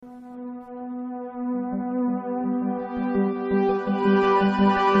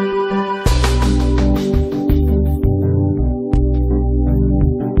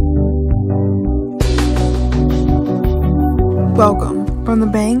Welcome from the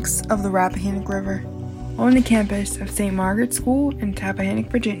banks of the Rappahannock River on the campus of St. Margaret's School in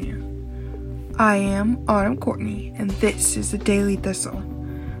Tappahannock, Virginia. I am Courtney, and this is the Daily Thistle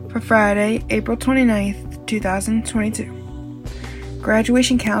for Friday, April 29th, 2022.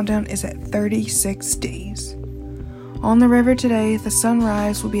 Graduation countdown is at 36 days. On the river today, the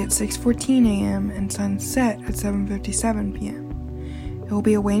sunrise will be at 6:14 a.m. and sunset at 7:57 p.m. It will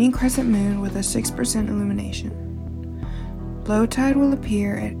be a waning crescent moon with a 6% illumination. Low tide will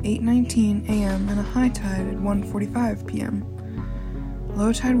appear at 8:19 a.m. and a high tide at 1:45 p.m.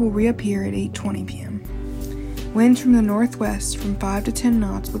 Low tide will reappear at 8:20 p.m. Winds from the northwest from 5 to 10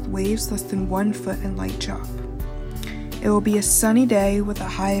 knots with waves less than 1 foot and light chop. It will be a sunny day with a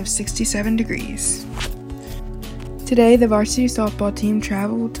high of 67 degrees. Today, the varsity softball team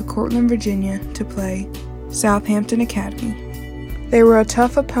traveled to Cortland, Virginia to play Southampton Academy. They were a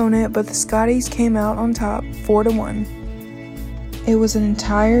tough opponent, but the Scotties came out on top 4-1. It was an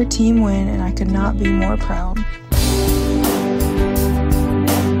entire team win, and I could not be more proud.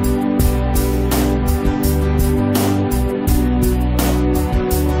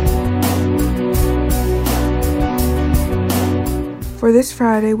 For this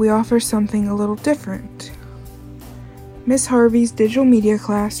Friday, we offer something a little different. Miss Harvey's digital media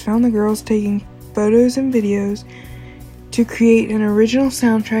class found the girls taking photos and videos to create an original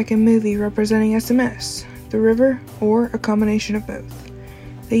soundtrack and movie representing SMS, the river, or a combination of both.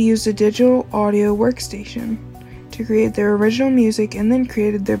 They used a digital audio workstation to create their original music and then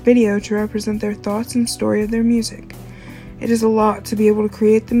created their video to represent their thoughts and story of their music. It is a lot to be able to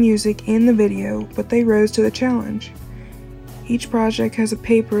create the music and the video, but they rose to the challenge. Each project has a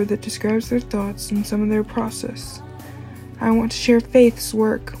paper that describes their thoughts and some of their process. I want to share Faith's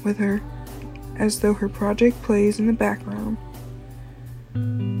work with her, as though her project plays in the background.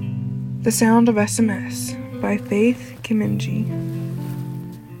 The Sound of SMS by Faith Kiminji.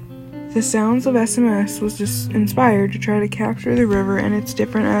 The Sounds of SMS was just inspired to try to capture the river and its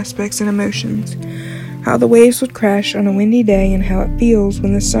different aspects and emotions, how the waves would crash on a windy day and how it feels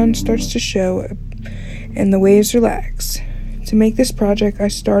when the sun starts to show and the waves relax. To make this project, I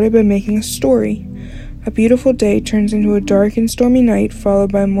started by making a story. A beautiful day turns into a dark and stormy night,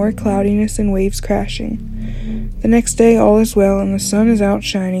 followed by more cloudiness and waves crashing. The next day, all is well, and the sun is out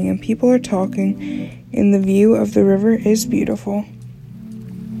shining, and people are talking, and the view of the river is beautiful.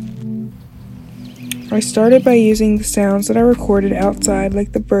 I started by using the sounds that I recorded outside,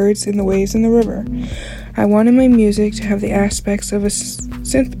 like the birds and the waves in the river. I wanted my music to have the aspects of a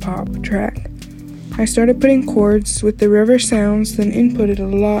synth pop track. I started putting chords with the river sounds, then inputted a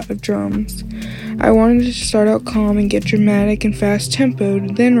lot of drums. I wanted it to start out calm and get dramatic and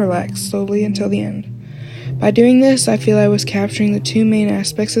fast-tempoed, then relax slowly until the end. By doing this, I feel I was capturing the two main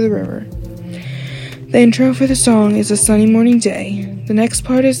aspects of the river. The intro for the song is a sunny morning day. The next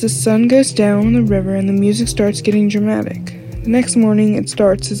part is the sun goes down on the river and the music starts getting dramatic. The next morning it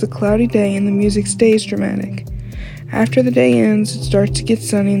starts as a cloudy day and the music stays dramatic. After the day ends, it starts to get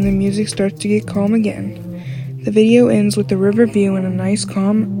sunny and the music starts to get calm again. The video ends with the river view and a nice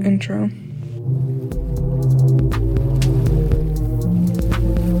calm intro.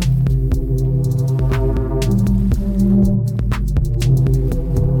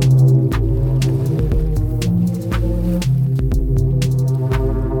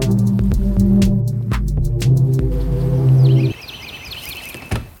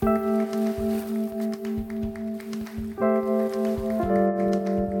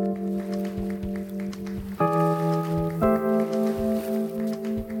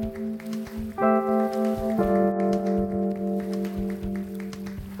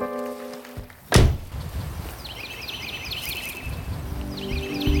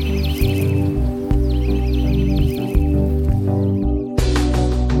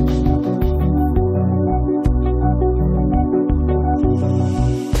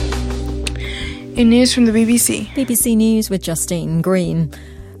 In news from the BBC. BBC News with Justine Green.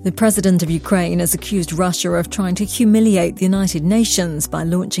 The president of Ukraine has accused Russia of trying to humiliate the United Nations by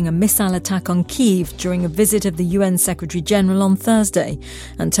launching a missile attack on Kyiv during a visit of the UN Secretary-General on Thursday.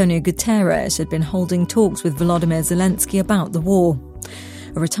 Antonio Guterres had been holding talks with Volodymyr Zelensky about the war.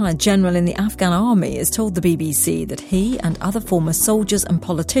 A retired general in the Afghan army has told the BBC that he and other former soldiers and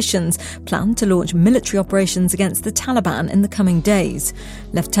politicians plan to launch military operations against the Taliban in the coming days.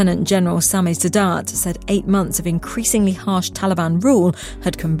 Lieutenant General Sami Sadat said 8 months of increasingly harsh Taliban rule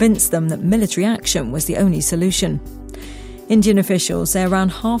had convinced them that military action was the only solution. Indian officials say around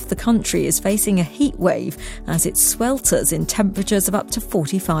half the country is facing a heat wave as it swelters in temperatures of up to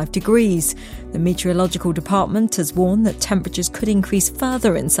 45 degrees. The meteorological department has warned that temperatures could increase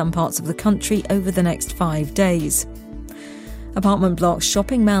further in some parts of the country over the next 5 days. Apartment blocks,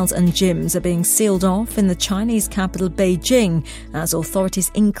 shopping malls and gyms are being sealed off in the Chinese capital Beijing as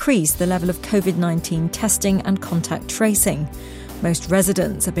authorities increase the level of COVID-19 testing and contact tracing. Most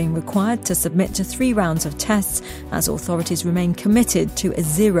residents are being required to submit to 3 rounds of tests as authorities remain committed to a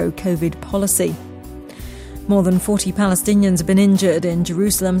zero-COVID policy. More than 40 Palestinians have been injured in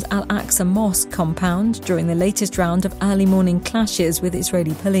Jerusalem's Al-Aqsa Mosque compound during the latest round of early morning clashes with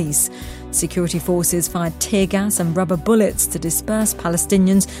Israeli police. Security forces fired tear gas and rubber bullets to disperse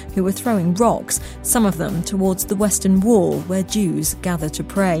Palestinians who were throwing rocks, some of them towards the Western Wall where Jews gather to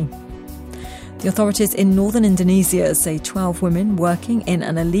pray. The authorities in northern Indonesia say 12 women working in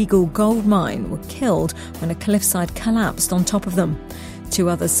an illegal gold mine were killed when a cliffside collapsed on top of them. 2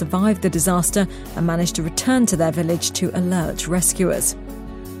 others survived the disaster and managed to return to their village to alert rescuers.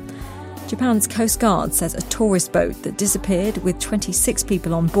 Japan's Coast Guard says a tourist boat that disappeared with 26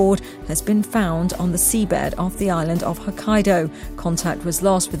 people on board has been found on the seabed off the island of Hokkaido. Contact was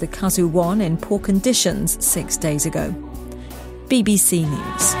lost with the Kazu 1 in poor conditions 6 days ago. BBC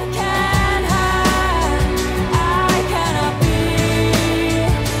News.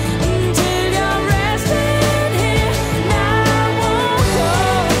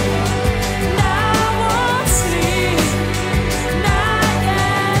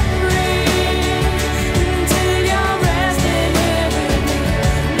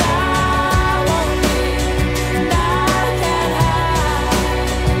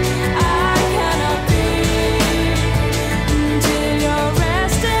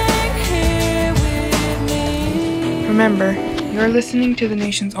 Remember, you're listening to the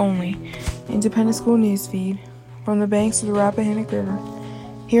nation's only independent school news feed from the banks of the Rappahannock River,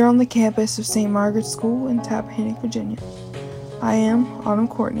 here on the campus of St. Margaret's School in Tappahannock, Virginia. I am Autumn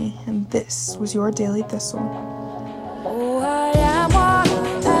Courtney, and this was your Daily Thistle. Oh, I am what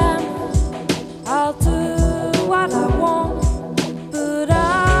I am. I'll do what I want, but I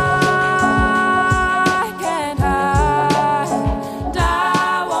can't hide.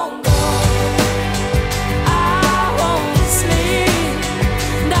 I won't go. I won't sleep.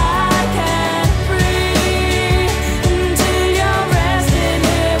 And I can't breathe until you're resting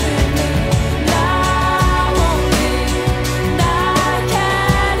here with me. And I won't leave. And I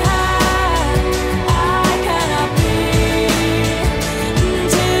can't hide. I cannot breathe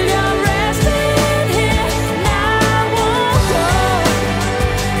until you're resting here. And I won't go.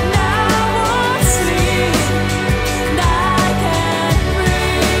 And I won't sleep. And I can't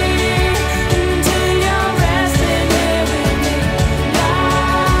breathe until you're resting here with me. And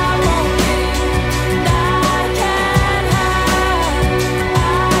I won't leave. And I can't hide.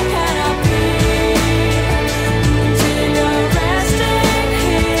 I cannot breathe until you're resting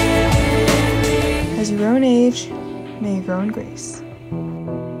here with me. As you grow in age, may you grow in grace.